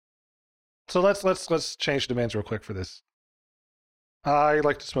So let's change demands real quick for this. I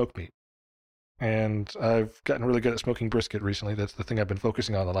like to smoke meat, and I've gotten really good at smoking brisket recently. That's the thing I've been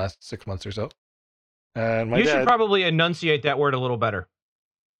focusing on the last 6 months or so. And my You dad, should probably enunciate that word a little better.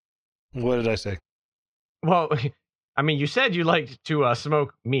 what did I say? Well, I mean, you said you liked to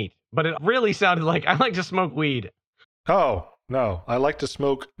smoke meat, but it really sounded like I like to smoke weed. Oh, no, I like to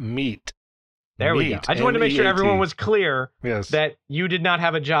smoke meat. There we go. I just wanted to make sure everyone was clear Yes. that you did not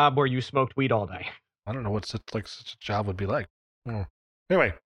have a job where you smoked weed all day. I don't know what such a job would be like.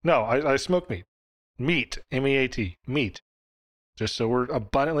 Anyway, no, I smoke meat. Meat, M-E-A-T, meat. Just so we're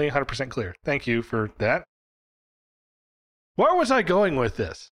abundantly 100% clear. Thank you for that. Where was I going with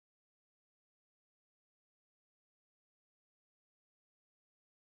this?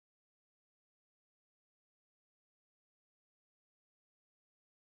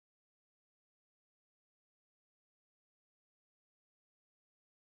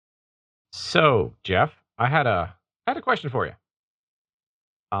 So, Jeff, I had a question for you.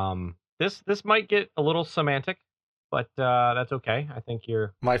 This might get a little semantic, but that's okay. I think you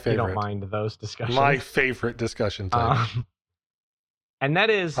don't mind those discussions. My favorite discussion type. And that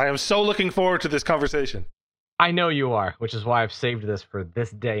is, I am so looking forward to this conversation. I know you are, which is why I've saved this for this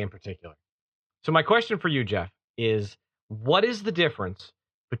day in particular. So my question for you, Jeff, is what is the difference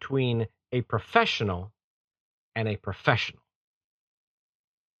between a professional and a professional?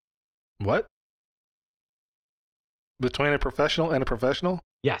 What? Between a professional and a professional?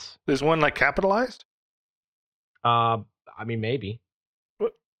 Yes. Is one like capitalized? I mean, maybe.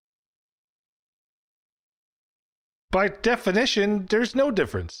 What? By definition, there's no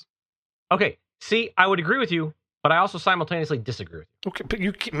difference. Okay. See, I would agree with you, but I also simultaneously disagree with you. Okay,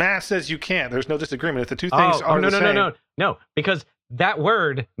 but math says you can't. There's no disagreement. If the two things are the same. No, because that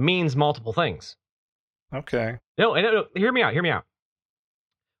word means multiple things. Okay. No, hear me out.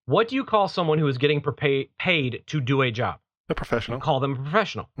 What do you call someone who is getting paid to do a job? A professional. You call them a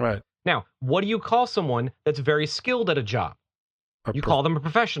professional. Right. Now, what do you call someone that's very skilled at a job? You call them a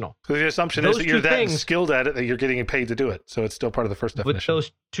professional. So the assumption is that you're that skilled at it that you're getting paid to do it. So it's still part of the first definition. But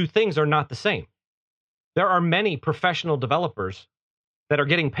those two things are not the same. There are many professional developers that are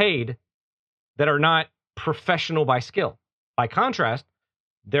getting paid that are not professional by skill. By contrast,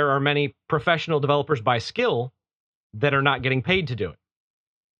 there are many professional developers by skill that are not getting paid to do it.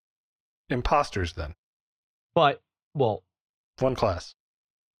 Imposters, then. But, well... One class.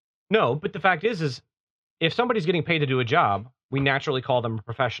 No, but the fact is if somebody's getting paid to do a job, we naturally call them a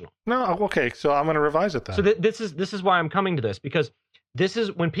professional. No, okay, so I'm going to revise it then. So this is why I'm coming to this, because this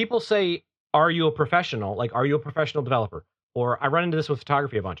is when people say, are you a professional? Like, are you a professional developer? Or I run into this with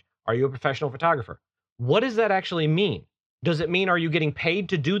photography a bunch. Are you a professional photographer? What does that actually mean? Does it mean, are you getting paid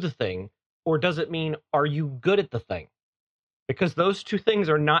to do the thing? Or does it mean, are you good at the thing? Because those two things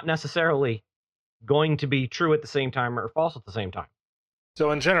are not necessarily going to be true at the same time or false at the same time.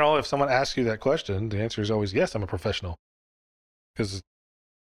 So in general, if someone asks you that question, the answer is always, yes, I'm a professional. Because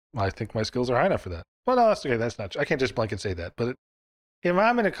I think my skills are high enough for that. Well, no, that's okay. That's not true. I can't just blanket say that. But if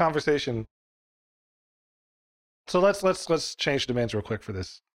I'm in a conversation... So let's change demands real quick for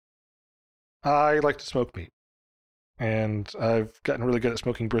this. I like to smoke meat. And I've gotten really good at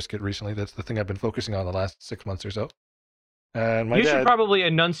smoking brisket recently. That's the thing I've been focusing on the last 6 months or so. And my dad... You should probably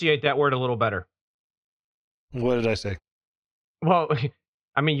enunciate that word a little better. What did I say? Well,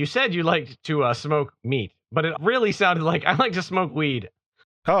 I mean, you said you liked to smoke meat, but it really sounded like I like to smoke weed.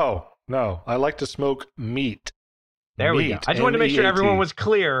 Oh, no. I like to smoke meat. There we go. I just wanted to make sure everyone was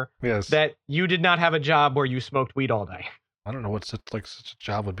clear that you did not have a job where you smoked weed all day. I don't know what such a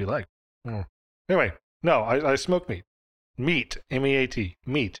job would be like. Anyway, no, I smoke meat. Meat, M-E-A-T,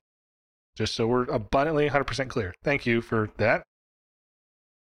 meat. Just so we're abundantly 100% clear. Thank you for that.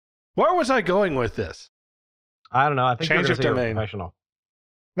 Where was I going with this? I don't know. I think Change you're of domain. Professional.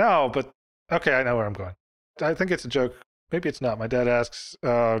 No, but okay, I know where I'm going. I think it's a joke. Maybe it's not. My dad asks,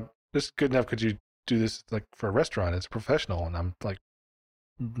 "This is good enough. Could you do this like for a restaurant? It's professional." And I'm like,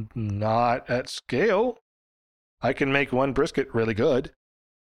 not at scale. I can make one brisket really good.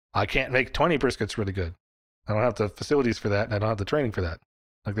 I can't make 20 briskets really good. I don't have the facilities for that, and I don't have the training for that.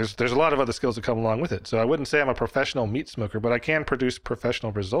 Like there's a lot of other skills that come along with it. So I wouldn't say I'm a professional meat smoker, but I can produce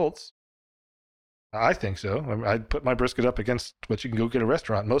professional results. I think so. I'd put my brisket up against what you can go get at a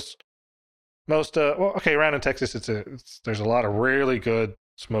restaurant. Around in Texas, there's a lot of really good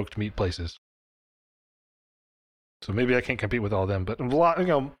smoked meat places. So maybe I can't compete with all of them, but a lot,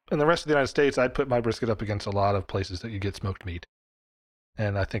 in the rest of the United States, I'd put my brisket up against a lot of places that you get smoked meat,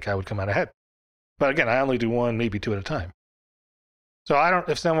 and I think I would come out ahead. But again, I only do one, maybe two at a time. So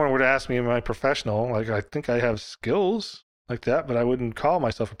if someone were to ask me, am I professional? Like, I think I have skills. like that, but I wouldn't call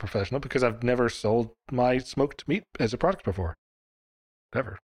myself a professional because I've never sold my smoked meat as a product before.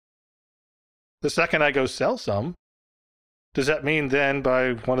 Never. The second I go sell some, does that mean then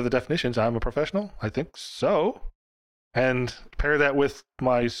by one of the definitions I'm a professional? I think so. And pair that with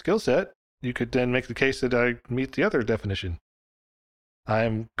my skill set, you could then make the case that I meet the other definition.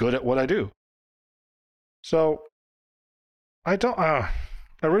 I'm good at what I do. So I don't.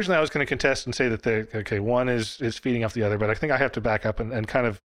 Originally, I was going to contest and say that one is feeding off the other, but I think I have to back up and kind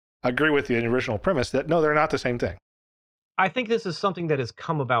of agree with the original premise that no, they're not the same thing. I think this is something that has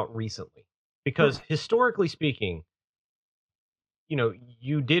come about recently because historically speaking,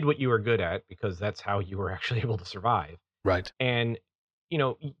 you did what you were good at because that's how you were actually able to survive. Right. And,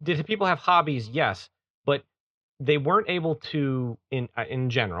 did people have hobbies? Yes, but they weren't able to, in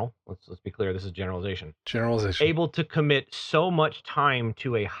general, let's be clear, this is generalization, able to commit so much time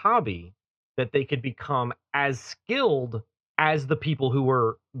to a hobby that they could become as skilled as the people who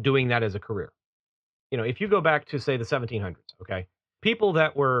were doing that as a career. If you go back to, say, the 1700s, okay, people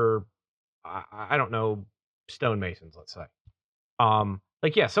that were, I don't know, stonemasons, let's say.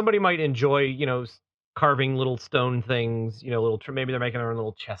 Somebody might enjoy, carving little stone things, maybe they're making their own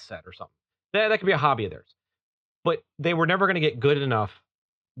little chess set or something. That could be a hobby of theirs. But they were never going to get good enough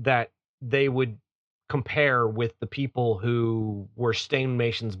that they would compare with the people who were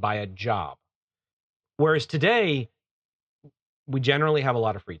stonemasons by a job. Whereas today, we generally have a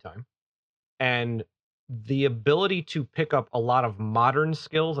lot of free time. And the ability to pick up a lot of modern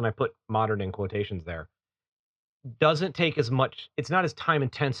skills, and I put modern in quotations there, doesn't take as much, it's not as time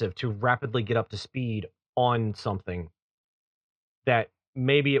intensive to rapidly get up to speed on something that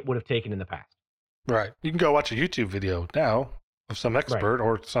maybe it would have taken in the past. Right. You can go watch a YouTube video now of some expert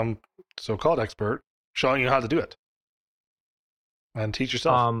or some so-called expert showing you how to do it and teach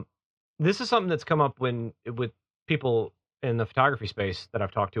yourself. This is something that's come up with people in the photography space that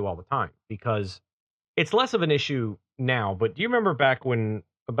I've talked to all the time, because it's less of an issue now. But do you remember back when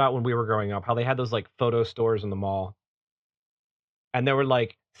we were growing up, how they had those like photo stores in the mall? And there were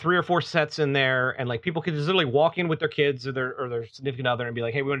like 3 or 4 sets in there, and like people could just literally walk in with their kids or their significant other and be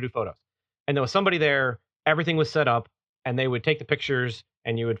like, hey, we want to do photos. And there was somebody there, everything was set up, and they would take the pictures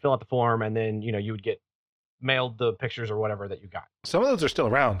and you would fill out the form, and then, you would get mailed the pictures or whatever that you got. Some of those are still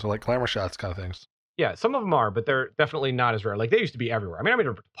around, so like glamour shots kind of things. Yeah, some of them are, but they're definitely not as rare. Like they used to be everywhere. I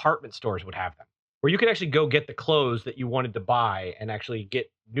mean, department stores would have them, where you could actually go get the clothes that you wanted to buy and actually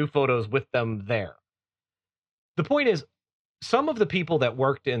get new photos with them there. The point is, some of the people that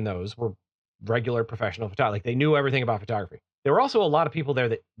worked in those were regular professional photographers. Like they knew everything about photography. There were also a lot of people there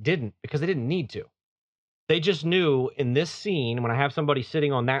that didn't, because they didn't need to. They just knew in this scene, when I have somebody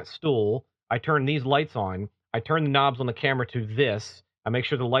sitting on that stool, I turn these lights on, I turn the knobs on the camera to this, I make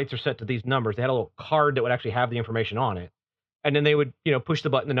sure the lights are set to these numbers. They had a little card that would actually have the information on it. And then they would, push the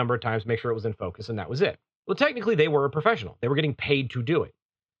button a number of times, make sure it was in focus, and that was it. Well, technically, they were a professional. They were getting paid to do it.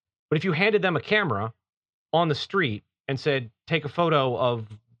 But if you handed them a camera on the street and said, take a photo of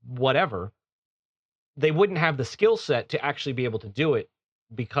whatever, they wouldn't have the skill set to actually be able to do it,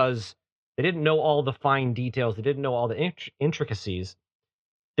 because they didn't know all the fine details. They didn't know all the intricacies.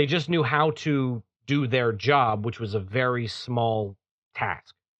 They just knew how to do their job, which was a very small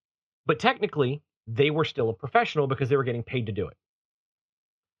task. But technically, they were still a professional because they were getting paid to do it.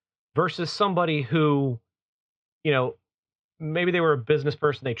 Versus somebody who, maybe they were a business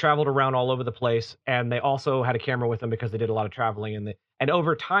person, they traveled around all over the place, and they also had a camera with them because they did a lot of traveling. And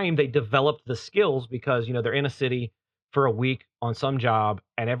over time, they developed the skills because, they're in a city for a week on some job,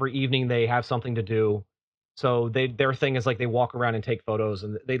 and every evening they have something to do. So their thing is like they walk around and take photos,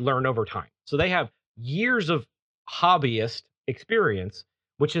 and they learn over time. So they have years of hobbyist experience,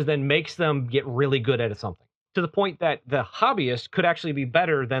 which then makes them get really good at something, to the point that the hobbyist could actually be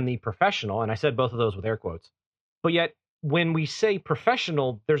better than the professional. And I said both of those with air quotes. But yet, when we say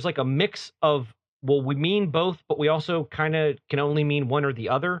professional, there's like a mix of, well, we mean both, but we also kind of can only mean one or the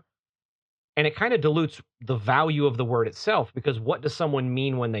other. And it kind of dilutes the value of the word itself, because what does someone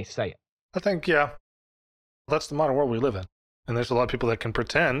mean when they say it? I think, that's the modern world we live in. And there's a lot of people that can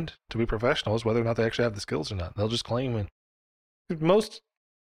pretend to be professionals, whether or not they actually have the skills or not. They'll just claim it.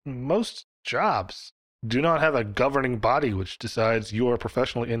 Most jobs do not have a governing body which decides you are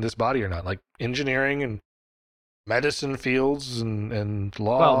professionally in this body or not, like engineering and medicine fields and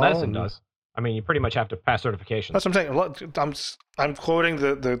law. Well, medicine does. I mean, you pretty much have to pass certification. That's what I'm saying. I'm quoting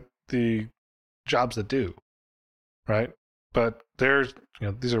the jobs that do, right? But there's,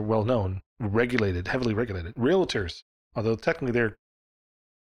 these are well-known, regulated, heavily regulated. Realtors, although technically they're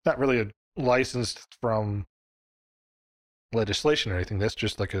not really licensed from legislation or anything. That's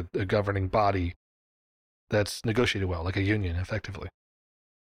just like a governing body that's negotiated well, like a union, effectively.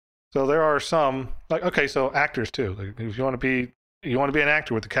 So there are some, like, okay, so actors too. Like, if you want to be an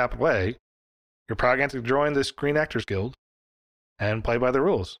actor with a capital A, you're probably going to have to join the Screen Actors Guild and play by the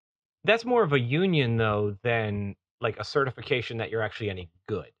rules. That's more of a union, though, than like a certification that you're actually any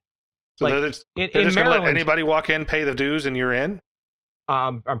good. So Like, they're just in going to let Maryland, anybody walk in, pay the dues, and you're in?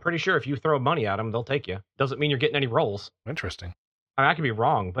 I'm pretty sure if you throw money at them, they'll take you. Doesn't mean you're getting any roles. Interesting. I mean, I could be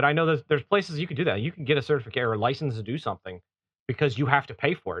wrong, but I know there's places you can do that. You can get a certificate or a license to do something because you have to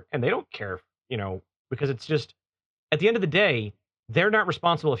pay for it, and they don't care, because it's just, at the end of the day, they're not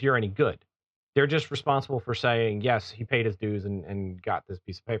responsible if you're any good. They're just responsible for saying, yes, he paid his dues and got this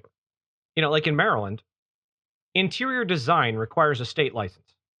piece of paper. Like in Maryland, interior design requires a state license.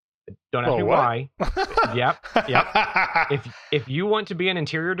 Don't ask me why. Yep. If you want to be an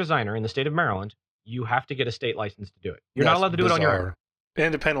interior designer in the state of Maryland, you have to get a state license to do it. You're not allowed to do it on your own.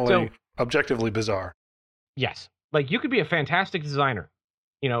 Independently, objectively bizarre. Yes. Like, you could be a fantastic designer,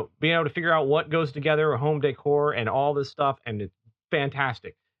 being able to figure out what goes together, a home decor and all this stuff, and it's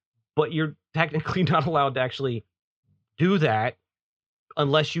fantastic. But you're technically not allowed to actually do that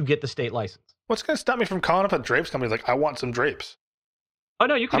unless you get the state license. What's going to stop me from calling up a drapes company like, I want some drapes? Oh,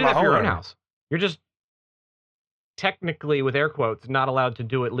 no, you can do that for your own house. You're just technically, with air quotes, not allowed to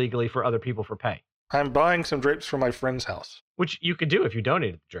do it legally for other people for pay. I'm buying some drapes for my friend's house. Which you could do if you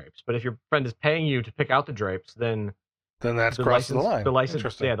donated the drapes. But if your friend is paying you to pick out the drapes, then that's crossing the line. The license,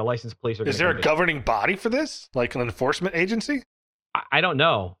 the license police are. Is there a governing body for this? Like an enforcement agency? I don't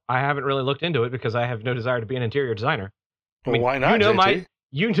know. I haven't really looked into it because I have no desire to be an interior designer. Well, why not?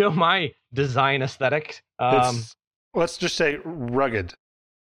 You know my design aesthetic. Let's just say rugged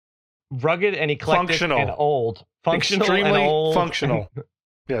and eclectic, functional and old. Functional extremely and old. Functional.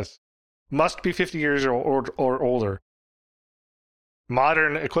 Yes. Must be 50 years or older.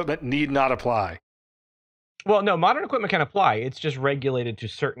 Modern equipment need not apply. Well, no, modern equipment can apply. It's just regulated to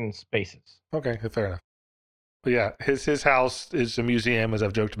certain spaces. Okay, fair enough. But yeah, his house is a museum, as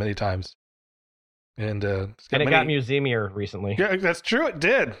I've joked many times. And it got museumier recently. Yeah, that's true. It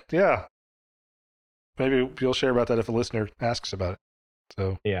did. Yeah. Maybe you'll share about that if a listener asks about it.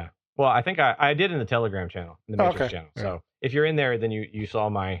 So yeah. Well, I think I did in the Telegram channel, in the Matrix channel. Yeah. So if you're in there, then you saw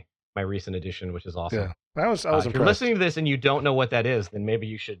my recent edition, which is awesome. Yeah, I was impressed. If you're listening to this and you don't know what that is, then maybe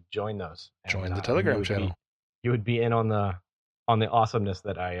you should join those. Join the Telegram channel. You would be in on the awesomeness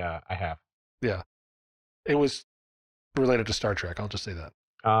that I have. Yeah, it was related to Star Trek. I'll just say that.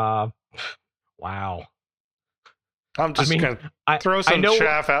 Wow. I'm just gonna throw some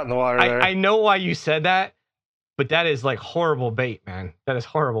chaff out in the water there. I know why you said that, but that is like horrible bait, man. That is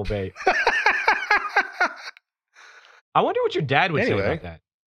horrible bait. I wonder what your dad would say about that.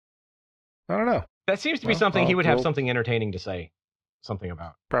 I don't know. That seems to be something he would have something entertaining to say something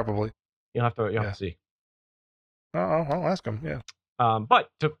about. Probably. You'll have to see. I'll ask him. Yeah. But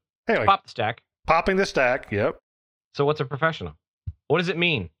to pop the stack. Popping the stack. Yep. So what's a professional? What does it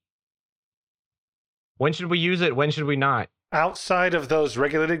mean? When should we use it? When should we not? Outside of those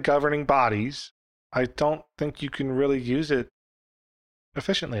regulated governing bodies, I don't think you can really use it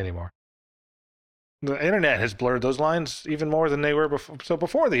efficiently anymore. The internet has blurred those lines even more than they were before. So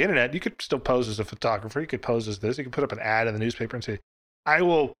before the internet, you could still pose as a photographer. You could pose as this. You could put up an ad in the newspaper and say, I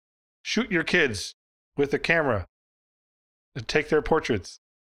will shoot your kids with a camera and take their portraits.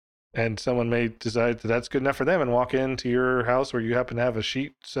 And someone may decide that that's good enough for them and walk into your house where you happen to have a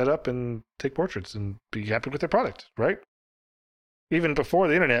sheet set up and take portraits and be happy with their product, right? Even before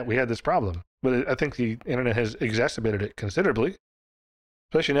the internet, we had this problem. But I think the internet has exacerbated it considerably,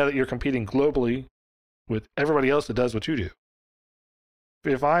 especially now that you're competing globally with everybody else that does what you do.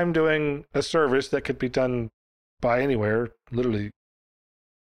 If I'm doing a service that could be done by anywhere, literally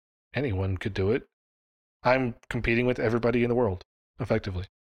anyone could do it, I'm competing with everybody in the world, effectively.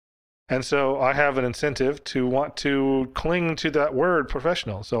 And so I have an incentive to want to cling to that word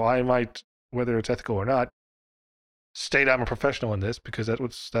professional. So I might, whether it's ethical or not, state I'm a professional in this because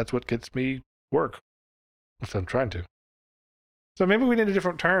that's what gets me work, if I'm trying to. So maybe we need a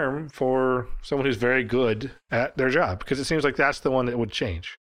different term for someone who's very good at their job, because it seems like that's the one that would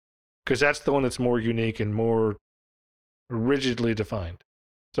change. Because that's the one that's more unique and more rigidly defined.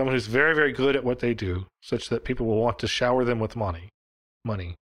 Someone who's very, very good at what they do, such that people will want to shower them with money.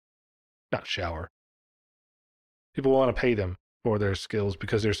 Not shower. People want to pay them for their skills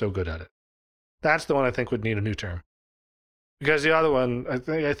because they're so good at it. That's the one I think would need a new term. Because the other one,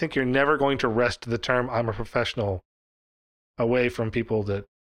 I think you're never going to wrest the term I'm a professional away from people that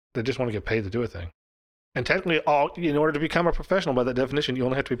just want to get paid to do a thing. And technically, in order to become a professional, by that definition, you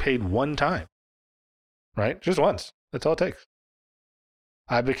only have to be paid one time. Right? Just once. That's all it takes.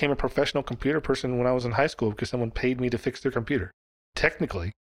 I became a professional computer person when I was in high school because someone paid me to fix their computer.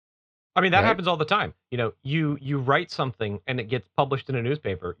 Technically. I mean, that Right? happens all the time. You know, you write something and it gets published in a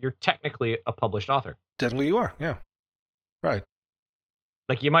newspaper. You're technically a published author. Technically you are, yeah. Right.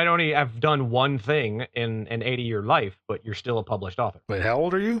 Like, you might only have done one thing in an 80-year life, but you're still a published author. Wait, how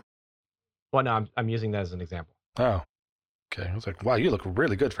old are you? Well, no, I'm using that as an example. Oh. Okay. I was like, wow, you look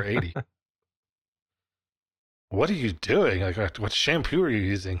really good for 80. What are you doing? Like, what shampoo are you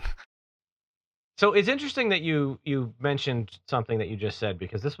using? So it's interesting that you mentioned something that you just said,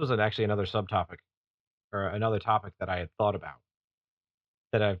 because this was actually another subtopic or another topic that I had thought about,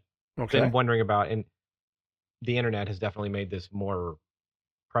 that I've been wondering about, and the internet has definitely made this more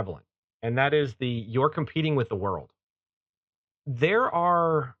prevalent. And that is you're competing with the world. There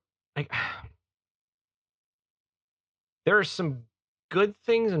are some good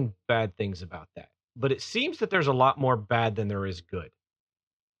things and bad things about that. But it seems that there's a lot more bad than there is good.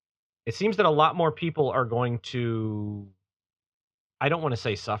 It seems that a lot more people are going to, I don't want to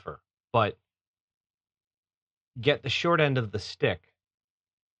say suffer, but get the short end of the stick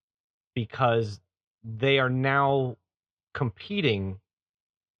because they are now competing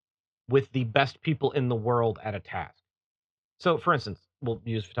with the best people in the world at a task. So, for instance, we'll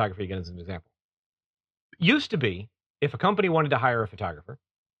use photography again as an example. It used to be, if a company wanted to hire a photographer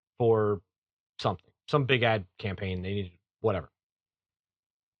for something, some big ad campaign, they needed whatever,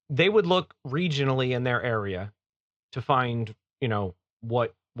 they would look regionally in their area to find, you know,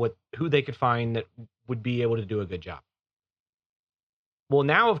 who they could find that would be able to do a good job. Well,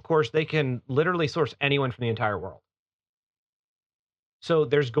 now, of course, they can literally source anyone from the entire world. So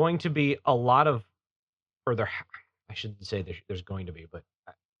there's going to be a lot of, I shouldn't say there's going to be, but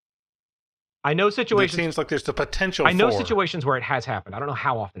I know situations. It seems like there's the potential. I know situations where it has happened. I don't know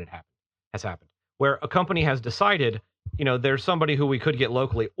how often has happened, where a company has decided, you know, there's somebody who we could get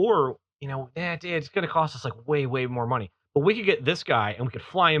locally, or, you know, it's going to cost us like way, way more money, but we could get this guy and we could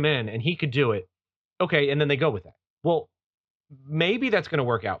fly him in and he could do it. Okay. And then they go with that. Well, maybe that's going to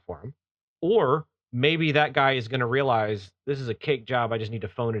work out for him, or maybe that guy is going to realize this is a cake job. I just need to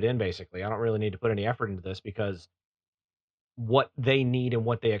phone it in. Basically, I don't really need to put any effort into this, because what they need and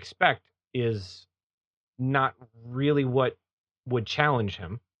what they expect is not really what would challenge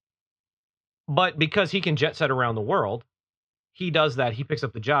him. But because he can jet set around the world, he does that. He picks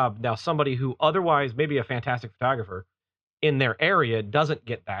up the job. Now, somebody who otherwise may be a fantastic photographer in their area doesn't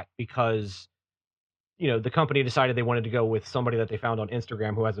get that because, you know, the company decided they wanted to go with somebody that they found on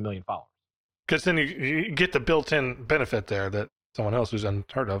Instagram who has 1 million followers. Because then you get the built-in benefit there that someone else who's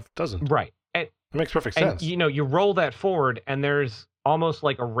unheard of doesn't. Right. It makes perfect sense. You know, you roll that forward, and there's almost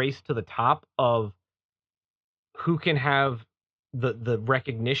like a race to the top of who can have the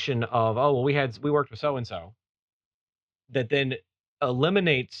recognition of, oh, well, we worked with so-and-so, that then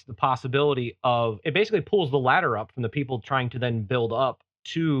eliminates the possibility of, it basically pulls the ladder up from the people trying to then build up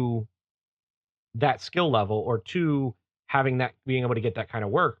to that skill level, or to being able to get that kind of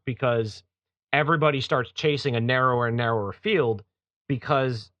work, because everybody starts chasing a narrower and narrower field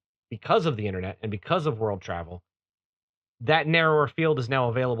because of the internet and because of world travel. That narrower field is now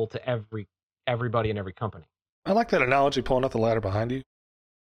available to everybody in every company. I like that analogy, pulling up the ladder behind you.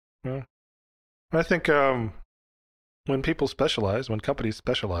 Yeah. I think when people specialize, when companies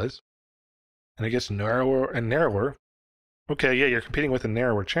specialize, and it gets narrower and narrower, okay, yeah, you're competing with a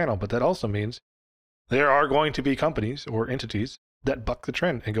narrower channel, but that also means there are going to be companies or entities that buck the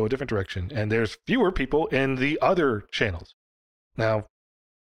trend and go a different direction, and there's fewer people in the other channels. Now,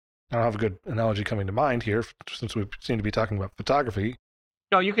 I don't have a good analogy coming to mind here, since we seem to be talking about photography.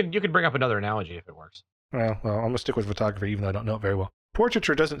 No, you could bring up another analogy if it works. Well, I'm going to stick with photography, even though I don't know it very well.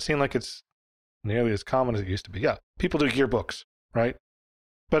 Portraiture doesn't seem like it's nearly as common as it used to be. Yeah, people do yearbooks, right?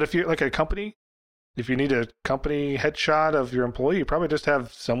 But if you're like a company, if you need a company headshot of your employee, you probably just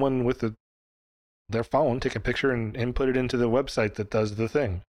have someone with their phone take a picture and input it into the website that does the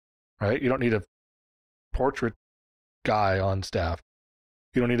thing, right? You don't need a portrait guy on staff.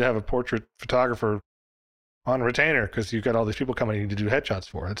 You don't need to have a portrait photographer on retainer because you've got all these people coming in to do headshots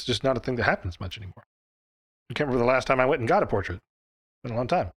for. It's just not a thing that happens much anymore. I can't remember the last time I went and got a portrait. It's been a long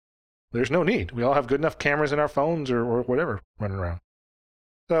time. There's no need. We all have good enough cameras in our phones or whatever running around.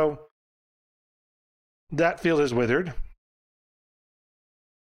 So that field is withered.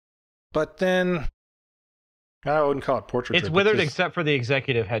 But then I wouldn't call it portraiture. It's withered except for the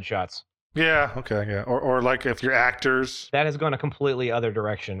executive headshots. Yeah, okay, yeah. Or like if you're actors. That has gone a completely other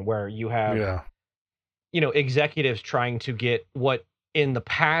direction, where you have, you know, executives trying to get what in the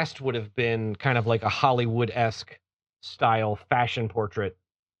past would have been kind of like a Hollywood-esque style fashion portrait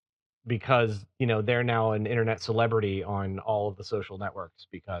because they're now an internet celebrity on all of the social networks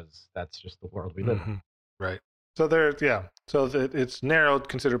because that's just the world we live in. Right. So it's narrowed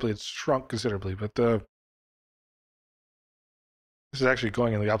considerably. It's shrunk considerably, but this is actually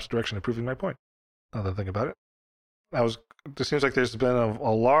going in the opposite direction of proving my point. Now that I think about it, it seems like there's been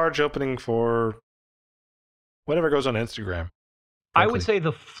a large opening for whatever goes on Instagram. I would say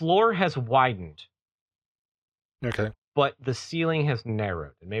the floor has widened. Okay. But the ceiling has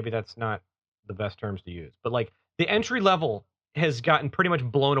narrowed, and maybe that's not the best terms to use. But like the entry level has gotten pretty much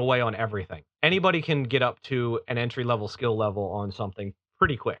blown away on everything. Anybody can get up to an entry level skill level on something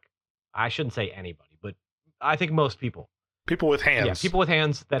pretty quick. I shouldn't say anybody, but I think most people. People with hands. Yeah, people with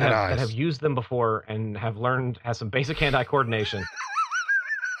hands that have used them before and have some basic hand-eye coordination.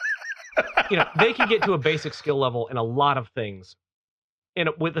 They can get to a basic skill level in a lot of things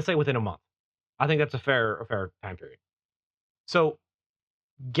let's say within a month. I think that's a fair time period. So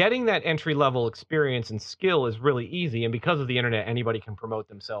getting that entry level experience and skill is really easy, and because of the internet, anybody can promote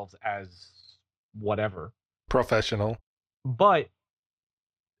themselves as whatever. Professional. But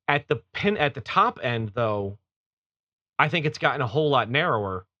at the top end, though, I think it's gotten a whole lot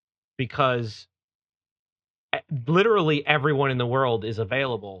narrower because literally everyone in the world is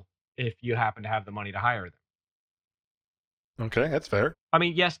available if you happen to have the money to hire them. Okay, that's fair. I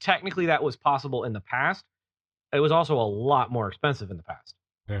mean, yes, technically that was possible in the past. It was also a lot more expensive in the past.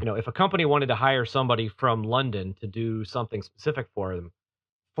 Yeah. If a company wanted to hire somebody from London to do something specific for them,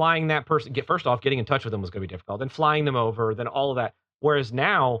 flying that person, getting in touch with them was going to be difficult. Then flying them over, then all of that. Whereas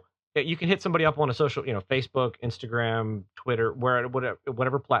now, you can hit somebody up on a social, Facebook, Instagram, Twitter,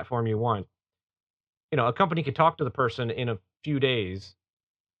 whatever platform you want. A company could talk to the person in a few days,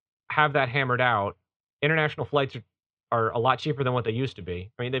 have that hammered out. International flights are a lot cheaper than what they used to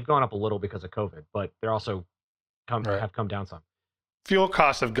be. I mean, they've gone up a little because of COVID, but they're also have come down some. Fuel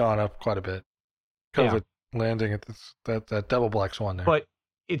costs have gone up quite a bit. COVID landing at that double black swan there. But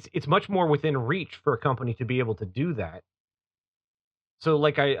it's much more within reach for a company to be able to do that. So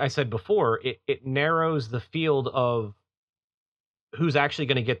like I said before, it narrows the field of who's actually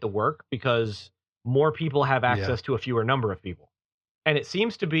going to get the work because more people have access to a fewer number of people. And it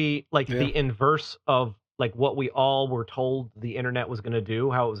seems to be like the inverse of like what we all were told the internet was going to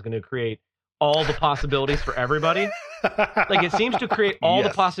do, how it was going to create all the possibilities for everybody. Like it seems to create all the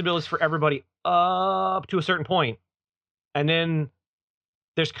possibilities for everybody up to a certain point. And then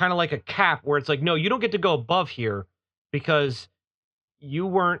there's kind of like a cap where it's like, no, you don't get to go above here because you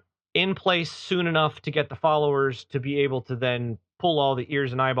weren't in place soon enough to get the followers to be able to then pull all the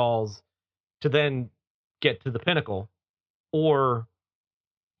ears and eyeballs to then get to the pinnacle. Or,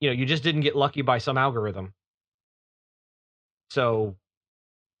 you just didn't get lucky by some algorithm. So,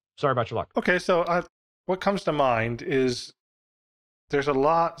 sorry about your luck. Okay, so what comes to mind is there's a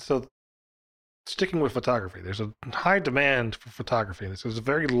lot. So, sticking with photography, there's a high demand for photography. This is a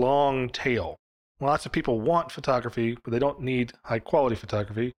very long tail. Lots of people want photography, but they don't need high quality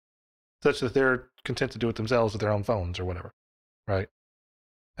photography, such that they're content to do it themselves with their own phones or whatever, right?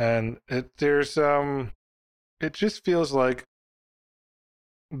 And it just feels like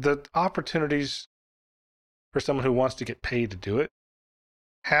the opportunities for someone who wants to get paid to do it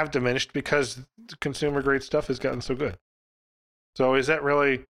have diminished because consumer grade stuff has gotten so good. So is that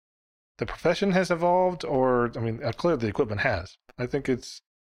really the profession has evolved, or I mean, clearly the equipment has. I think it's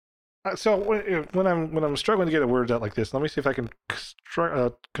so when I'm struggling to get a word out like this, let me see if I can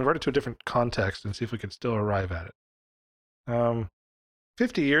convert it to a different context and see if we can still arrive at it.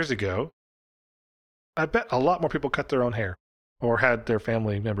 50 years ago, I bet a lot more people cut their own hair or had their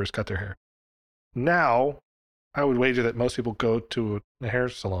family members cut their hair. Now, I would wager that most people go to a hair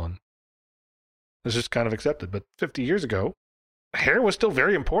salon. It's just kind of accepted. But 50 years ago, hair was still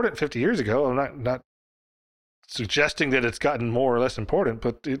very important 50 years ago. I'm not suggesting that it's gotten more or less important,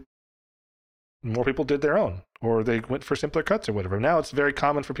 but more people did their own, or they went for simpler cuts or whatever. Now it's very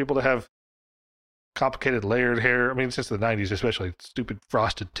common for people to have complicated layered hair. I mean, since the 90s especially, stupid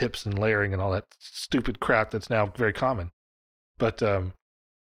frosted tips and layering and all that stupid crap that's now very common. But I'm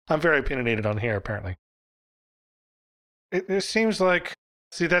very opinionated on hair, apparently. It seems like,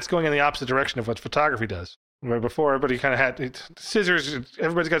 see, that's going in the opposite direction of what photography does. Where before, everybody kind of had scissors.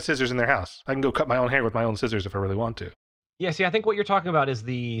 Everybody's got scissors in their house. I can go cut my own hair with my own scissors if I really want to. Yeah, see, I think what you're talking about is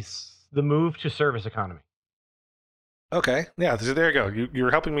the move to service economy. Okay, yeah, so there you go.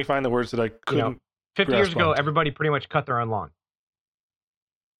 You're helping me find the words that I couldn't. 50 years ago, everybody pretty much cut their own lawn.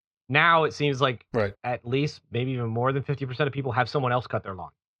 Now it seems like at least maybe even more than 50% of people have someone else cut their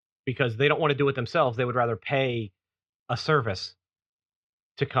lawn because they don't want to do it themselves. They would rather pay a service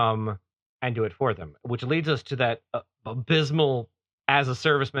to come and do it for them, which leads us to that abysmal as a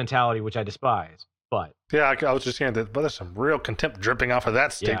service mentality, which I despise. But Yeah, I was just hearing that, but there's some real contempt dripping off of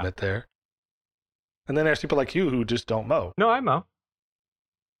that statement there. And then there's people like you who just don't mow. no, I mow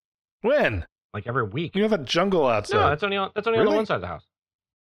When? like every week. You have a jungle outside. No, that's only on Really? the one side of the house.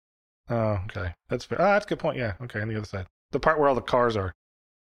 Oh, okay. That's fair. That's a good point. Yeah, okay, on the other side. The part where all the cars are.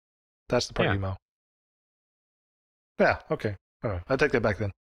 That's the part Yeah. you mow. Yeah, okay. All right. I'll take that back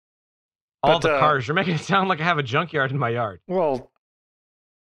then. All But, the cars. You're making it sound like I have a junkyard in my yard. Well,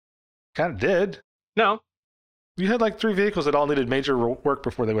 kind of did. No. You had like 3 vehicles that all needed major work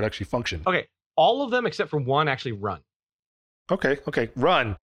before they would actually function. Okay. All of them except for one actually run. Okay.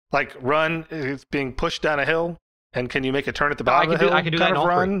 Run. Like run, it's being pushed down a hill, and can you make a turn at the bottom of the hill? I can do that kind in of all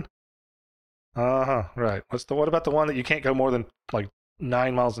run. Right. What about the one that you can't go more than like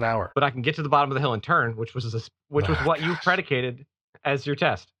 9 miles an hour? But I can get to the bottom of the hill and turn, which was what you predicated as your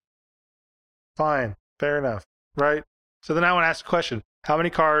test. Fine. Fair enough. Right. So then I want to ask a question: how many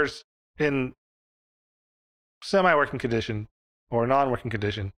cars in semi-working condition or non-working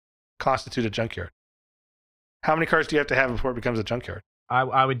condition constitute a junkyard? How many cars do you have to have before it becomes a junkyard?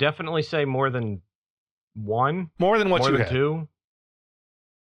 I would definitely say more than one. More than what more you than have. 2.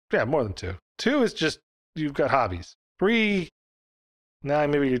 Yeah, more than 2. 2 is just you've got hobbies. 3, now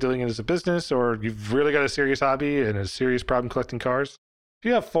maybe you're doing it as a business, or you've really got a serious hobby and a serious problem collecting cars. If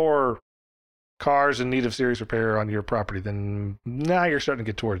you have 4 cars in need of serious repair on your property, then now you're starting to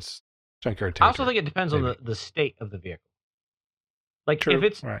get towards junkyard territory. I also think it depends on the state of the vehicle. Like True. if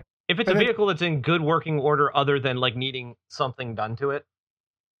it's right. a vehicle that's in good working order, other than like needing something done to it,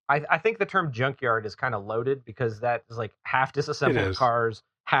 I think the term junkyard is kind of loaded because that is like half disassembled cars,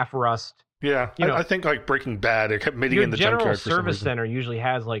 half rust. Yeah, I think like Breaking Bad, it kept meeting in the junkyard for some reason. Your general service center usually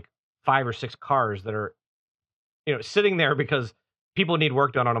has like 5 or 6 cars that are, sitting there because people need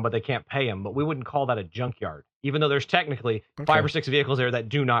work done on them, but they can't pay them. But we wouldn't call that a junkyard, even though there's technically 5 or 6 vehicles there that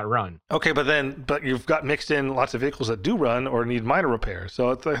do not run. Okay, but you've got mixed in lots of vehicles that do run or need minor repair.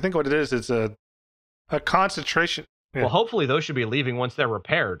 So I think what it is a concentration. Yeah. Well, hopefully those should be leaving once they're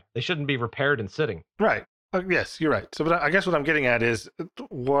repaired. They shouldn't be repaired and sitting. Right. Yes, you're right. So, but I guess what I'm getting at is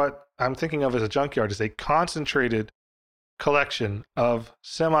what I'm thinking of as a junkyard is a concentrated collection of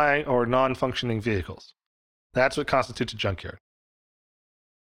semi or non-functioning vehicles. That's what constitutes a junkyard.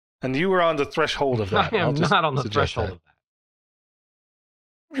 And you were on the threshold of that. I am not on the threshold of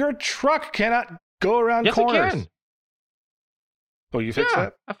that. Your truck cannot go around corners. Yes, it can. Oh, you fixed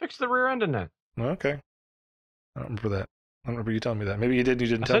that? I fixed the rear end in that. Okay. I don't remember that. I don't remember you telling me that. Maybe you did and you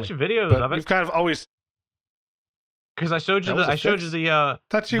didn't tell me. I sent you videos but of it. You've kind of always... Because I showed you the...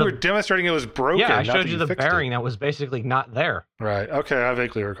 thought you were demonstrating it was broken. Yeah, I showed you the bearing that was basically not there. Right. Okay, I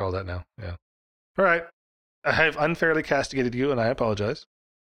vaguely recall that now. Yeah. All right. I have unfairly castigated you, and I apologize.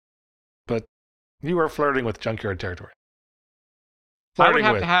 But you are flirting with junkyard territory. I would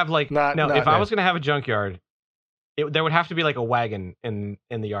have to have if I was going to have a junkyard, there would have to be like a wagon in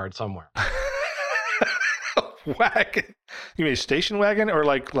the yard somewhere. Wagon? You mean a station wagon or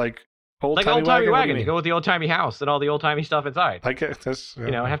like old-timey wagon? You go with the old-timey house and all the old-timey stuff inside. I guess that's...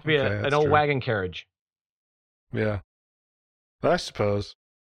 it'd have to be an old wagon carriage. Yeah. I suppose.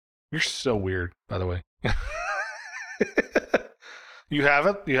 You're so weird, by the way. You have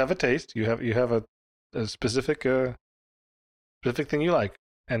a taste. You have a specific thing you like,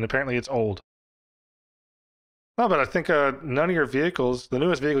 and apparently it's old. No, but I think none of your vehicles, the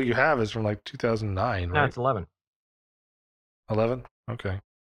newest vehicle you have is from like 2009, right? No, it's 11. 11? Okay.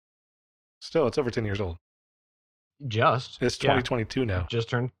 Still, it's over 10 years old. It's 2022 now. Just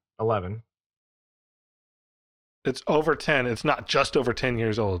turned 11. It's over 10. It's not just over 10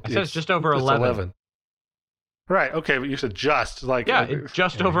 years old. It says just over 11. Right. Okay, but you said just like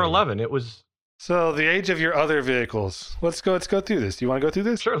just over 11. It was. So the age of your other vehicles. Let's go through this. Do you want to go through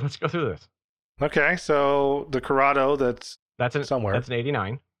this? Sure, let's go through this. Okay, so the Corrado, that's somewhere. That's an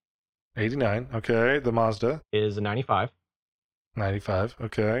 89. 89. Okay, the Mazda is a 95. 95.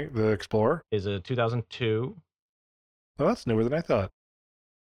 Okay, the Explorer is a 2002. Oh, that's newer than I thought.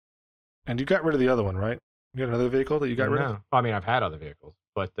 And you got rid of the other one, right? You got another vehicle that you got rid of? Well, I mean, I've had other vehicles,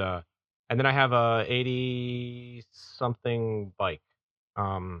 but and then I have a 80-something bike.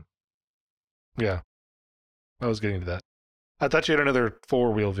 Yeah, I was getting to that. I thought you had another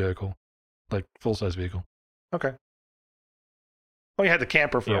 4-wheel vehicle, like full-size vehicle. Okay. Well, you had the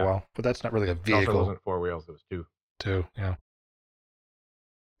camper for a while, but that's not really a vehicle. It also wasn't 4 wheels; it was 2. 2, yeah.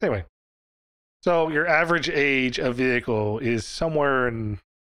 Anyway, so your average age of vehicle is somewhere in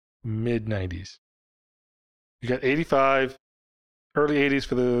mid-90s. You got 85, early 80s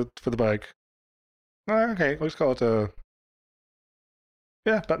for the bike. Okay, let's call it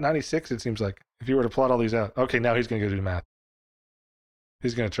about 96. It seems like if you were to plot all these out. Okay, now he's gonna go do math.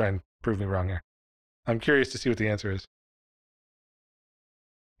 He's going to try and prove me wrong here. I'm curious to see what the answer is.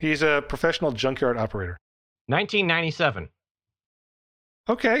 He's a professional junkyard operator. 1997.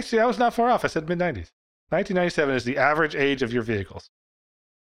 Okay, see, I was not far off. I said mid-90s. 1997 is the average age of your vehicles.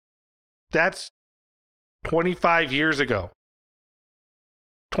 That's 25 years ago.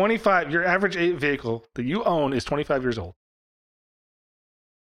 25, your average vehicle that you own is 25 years old.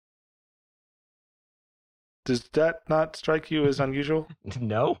 Does that not strike you as unusual?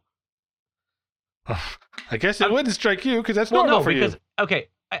 No. I guess it wouldn't strike you because that's normal for you. Okay,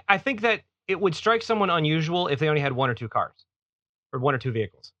 I think that it would strike someone unusual if they only had one or two cars or one or two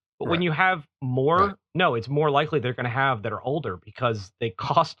vehicles. But when you have more, no, it's more likely they're going to have that are older because they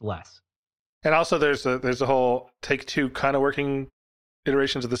cost less. And also, there's a whole take two kind of working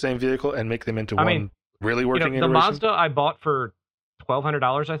iterations of the same vehicle and make them into one really working iteration. The Mazda I bought for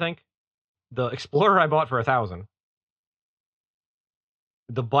 $1,200, I think. The Explorer I bought for $1,000.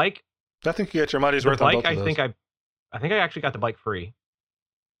 The bike. I think you got your money's worth on both of those. I think I actually got the bike free.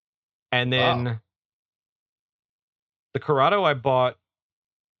 And then the Corrado I bought.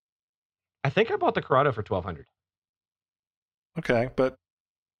 I think I bought the Corrado for $1,200. Okay, but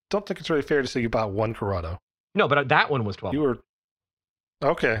don't think it's really fair to say you bought one Corrado. No, but that one was $1,200. You were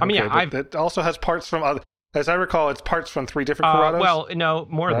okay. I mean, okay, it also has parts from other. As I recall, it's parts from 3 different Corrados. Well, no,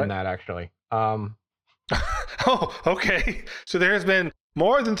 more than that actually. Oh, okay. So there has been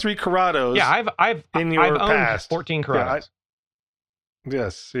more than 3 Corrados. Yeah, I've past. Owned 14 Corrados.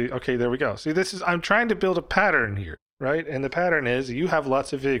 Yes. See, okay, there we go. See, I'm trying to build a pattern here, right? And the pattern is you have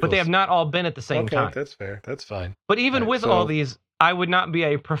lots of vehicles, but they have not all been at the same time. Okay, that's fair. That's fine. But even with all these, I would not be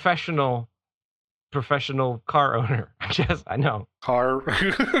a professional car owner. I know car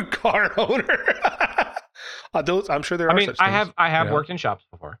owner. I'm sure there are. I mean, such I things, have worked in shops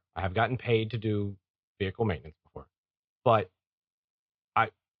before. I have gotten paid to do vehicle maintenance before. But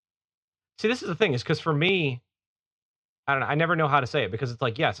this is the thing, is because for me, I don't know. I never know how to say it because it's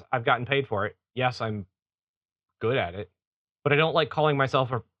like, yes, I've gotten paid for it. Yes, I'm good at it, but I don't like calling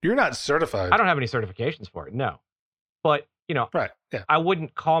myself You're not certified. I don't have any certifications for it. No, but right? Yeah. I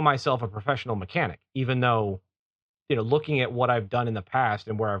wouldn't call myself a professional mechanic, even though, looking at what I've done in the past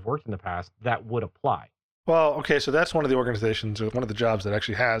and where I've worked in the past, that would apply. Well, okay, so that's one of the organizations or one of the jobs that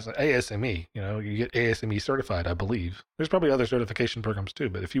actually has ASME. You get ASME certified, I believe. There's probably other certification programs too,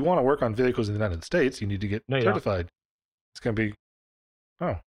 but if you want to work on vehicles in the United States, you need to get certified. It's going to be,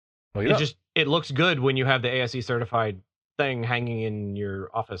 it looks good when you have the ASE certified thing hanging in your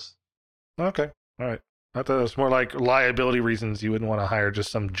office. Okay, all right. I thought it was more like liability reasons. You wouldn't want to hire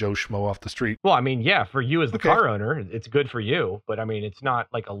just some Joe Schmo off the street. Well, I mean, yeah, for you as the car owner, it's good for you, but I mean, it's not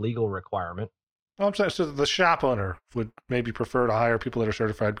like a legal requirement. Well, I'm saying, so the shop owner would maybe prefer to hire people that are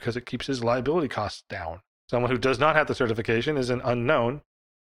certified because it keeps his liability costs down. Someone who does not have the certification is an unknown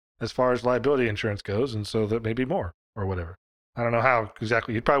as far as liability insurance goes, and so that may be more or whatever. I don't know how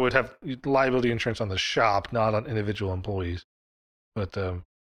exactly. You probably would have liability insurance on the shop, not on individual employees. But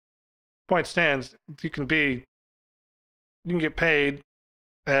point stands, you can get paid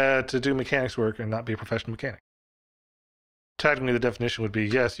to do mechanics work and not be a professional mechanic. Technically, the definition would be,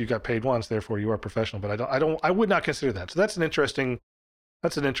 yes, you got paid once, therefore you are professional. But I would not consider that. So that's an interesting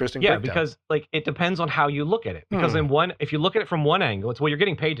breakdown. Because it depends on how you look at it. Because if you look at it from one angle, it's you're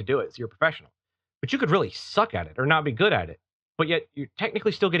getting paid to do it, so you're a professional. But you could really suck at it or not be good at it, but yet you're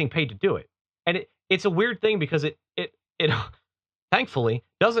technically still getting paid to do it. And it's a weird thing because it thankfully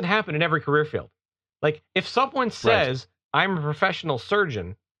doesn't happen in every career field. Like if someone says I'm a professional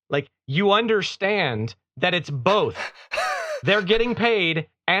surgeon, you understand that it's both. They're getting paid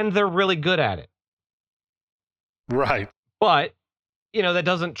and they're really good at it. Right. But, that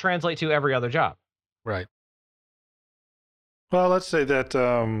doesn't translate to every other job. Right. Well, let's say that,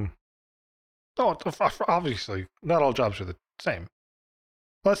 obviously, not all jobs are the same.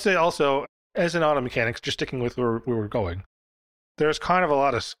 Let's say also, as an auto mechanic, just sticking with where we're going, there's kind of a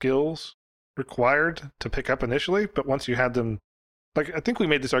lot of skills required to pick up initially, but once you had them, I think we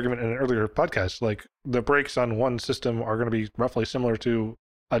made this argument in an earlier podcast, the brakes on one system are going to be roughly similar to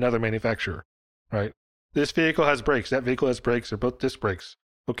another manufacturer, right? This vehicle has brakes, that vehicle has brakes, they're both disc brakes.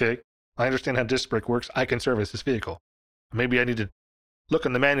 Okay, I understand how disc brake works, I can service this vehicle. Maybe I need to look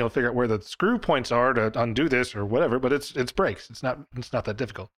in the manual and figure out where the screw points are to undo this or whatever, but it's brakes. It's not that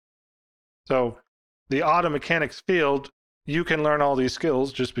difficult. So the auto mechanics field, you can learn all these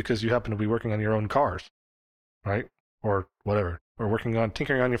skills just because you happen to be working on your own cars, right? Or whatever. Or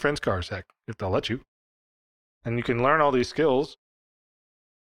tinkering on your friend's cars, heck, if they'll let you. And you can learn all these skills.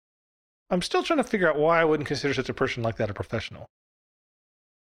 I'm still trying to figure out why I wouldn't consider such a person like that a professional.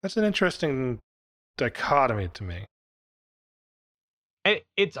 That's an interesting dichotomy to me.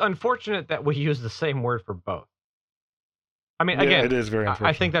 It's unfortunate that we use the same word for both. I mean, Yeah, again, it is very I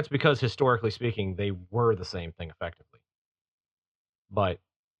unfortunate. think that's because historically speaking, they were the same thing effectively. But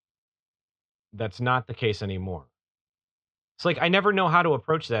that's not the case anymore. It's like I never know how to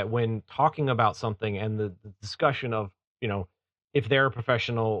approach that when talking about something and the discussion of, if they're a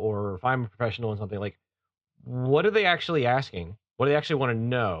professional or if I'm a professional in something, like, what are they actually asking? What do they actually want to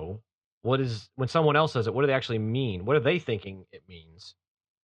know? When someone else says it, what do they actually mean? What are they thinking it means?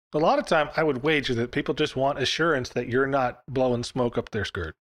 A lot of time, I would wager that people just want assurance that you're not blowing smoke up their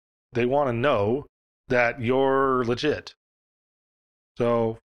skirt. They want to know that you're legit.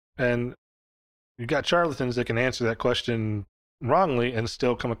 So, and you got charlatans that can answer that question wrongly and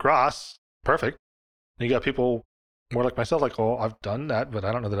still come across perfect. And you got people more like myself, like, oh, I've done that, but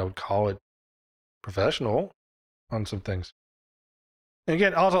I don't know that I would call it professional on some things. And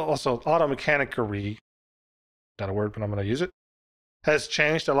again, also auto mechanicery, not a word, but I'm going to use it, has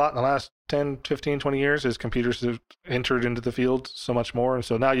changed a lot in the last 10, 15, 20 years as computers have entered into the field so much more. And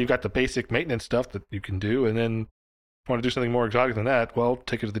so now you've got the basic maintenance stuff that you can do. And then if you want to do something more exotic than that, well,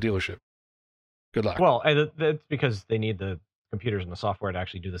 take it to the dealership. Good luck. Well, and that's because they need the computers and the software to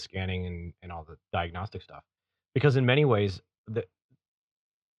actually do the scanning and all the diagnostic stuff. Because in many ways,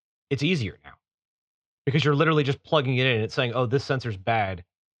 it's easier now. Because you're literally just plugging it in and it's saying, oh, this sensor's bad.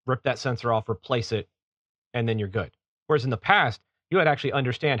 Rip that sensor off, replace it, and then you're good. Whereas in the past, you had to actually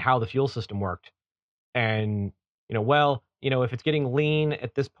understand how the fuel system worked. And, if it's getting lean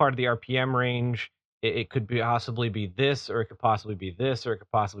at this part of the RPM range, it could possibly be this, or it could possibly be this, or it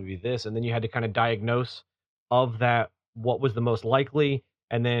could possibly be this. And then you had to kind of diagnose of that, what was the most likely.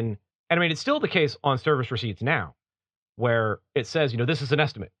 And I mean, it's still the case on service receipts now, where it says, this is an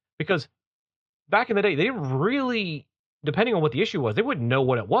estimate. Because back in the day, they didn't really, depending on what the issue was, they wouldn't know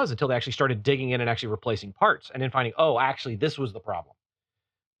what it was until they actually started digging in and actually replacing parts and then finding, oh, actually, this was the problem.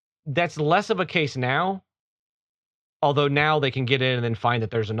 That's less of a case now, although now they can get in and then find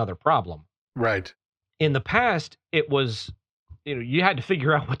that there's another problem. Right. In the past, it was, you had to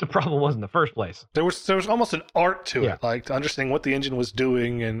figure out what the problem was in the first place. There was almost an art to it, like to understanding what the engine was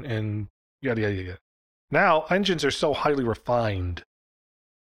doing and yada, yada, yada. Now, engines are so highly refined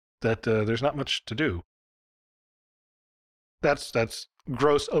that there's not much to do. That's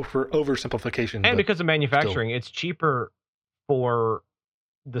gross oversimplification. And because of manufacturing, it's cheaper for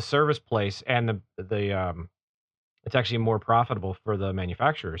the service place and it's actually more profitable for the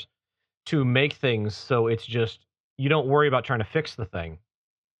manufacturers to make things so it's just, you don't worry about trying to fix the thing.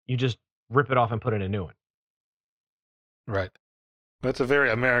 You just rip it off and put in a new one. Right. That's a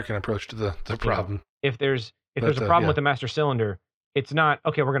very American approach to the problem. If there's a problem with the master cylinder, it's not,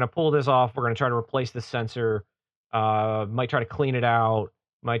 okay, we're going to pull this off. We're going to try to replace this sensor. Might try to clean it out.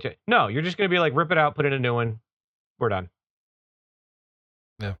 No, you're just going to be like, rip it out, put in a new one. We're done.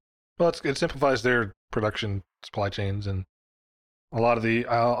 Yeah. Well, it simplifies their production supply chains, and a lot of the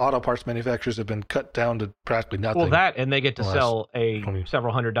auto parts manufacturers have been cut down to practically nothing. Well, that, and they get to sell a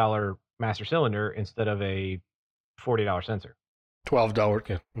several $100 master cylinder instead of a $40 sensor. $12,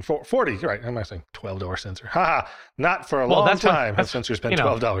 yeah, 40. Right? Am I saying $12 sensor? Haha! Not for a long time. That sensor's been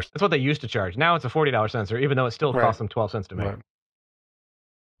 $12. That's what they used to charge. Now it's a $40 sensor, even though it still costs them 12 cents to make. Right.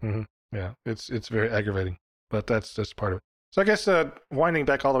 Mm-hmm. Yeah, it's very aggravating, but that's just part of it. So I guess winding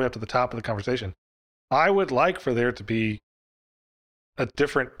back all the way up to the top of the conversation, I would like for there to be a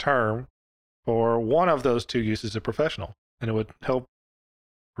different term for one of those two uses of professional, and it would help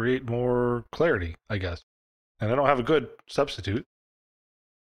create more clarity, I guess. And I don't have a good substitute,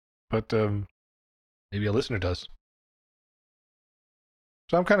 but maybe a listener does.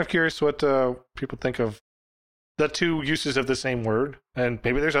 So I'm kind of curious what people think of the two uses of the same word, and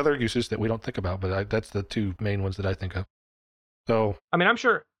maybe there's other uses that we don't think about, but that's the two main ones that I think of. So, I mean, I'm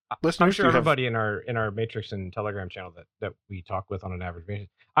sure listeners, everybody in our Matrix and Telegram channel that we talk with on an average basis,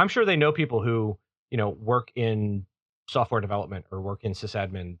 I'm sure they know people who work in software development or work in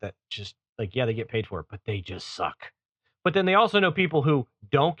sysadmin that just like, yeah, they get paid for it, but they just suck. But then they also know people who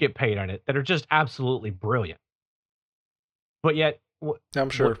don't get paid on it that are just absolutely brilliant. But yet, I'm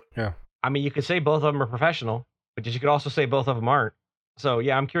sure, yeah. I mean, you could say both of them are professional, but you could also say both of them aren't. So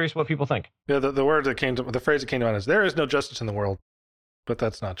yeah, I'm curious what people think. Yeah, the phrase that came to mind is, there is no justice in the world. But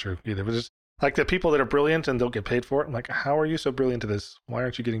that's not true either. But just like the people that are brilliant and don't get paid for it, I'm like, how are you so brilliant at this? Why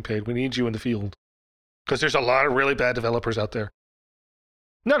aren't you getting paid? We need you in the field. Because there's a lot of really bad developers out there.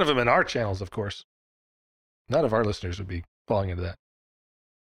 None of them in our channels, of course. None of our listeners would be falling into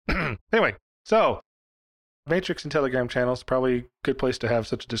that. Anyway, so Matrix and Telegram channels, probably a good place to have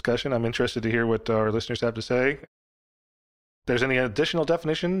such a discussion. I'm interested to hear what our listeners have to say. If there's any additional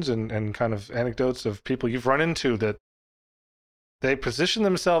definitions and kind of anecdotes of people you've run into that they position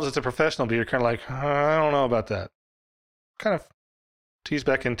themselves as a professional, but you're kind of like, I don't know about that. Kind of tease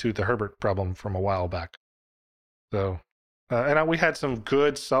back into the Herbert problem from a while back. So, and we had some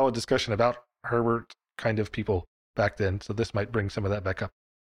good, solid discussion about Herbert kind of people back then, so this might bring some of that back up.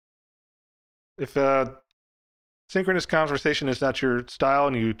 If synchronous conversation is not your style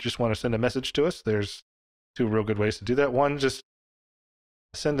and you just want to send a message to us, there's two real good ways to do that. One, just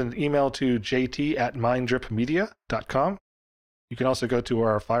send an email to jt@minddripmedia.com. You can also go to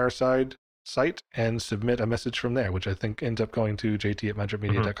our Fireside site and submit a message from there, which I think ends up going to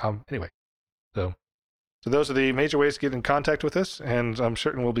jt@minddripmedia.com anyway. So those are the major ways to get in contact with us, and I'm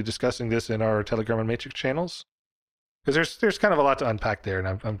certain we'll be discussing this in our Telegram and Matrix channels, because there's kind of a lot to unpack there, and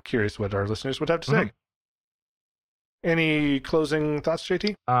I'm curious what our listeners would have to say. Any closing thoughts,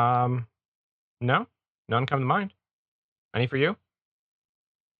 JT? No, none come to mind. Any for you?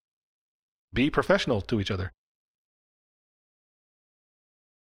 Be professional to each other.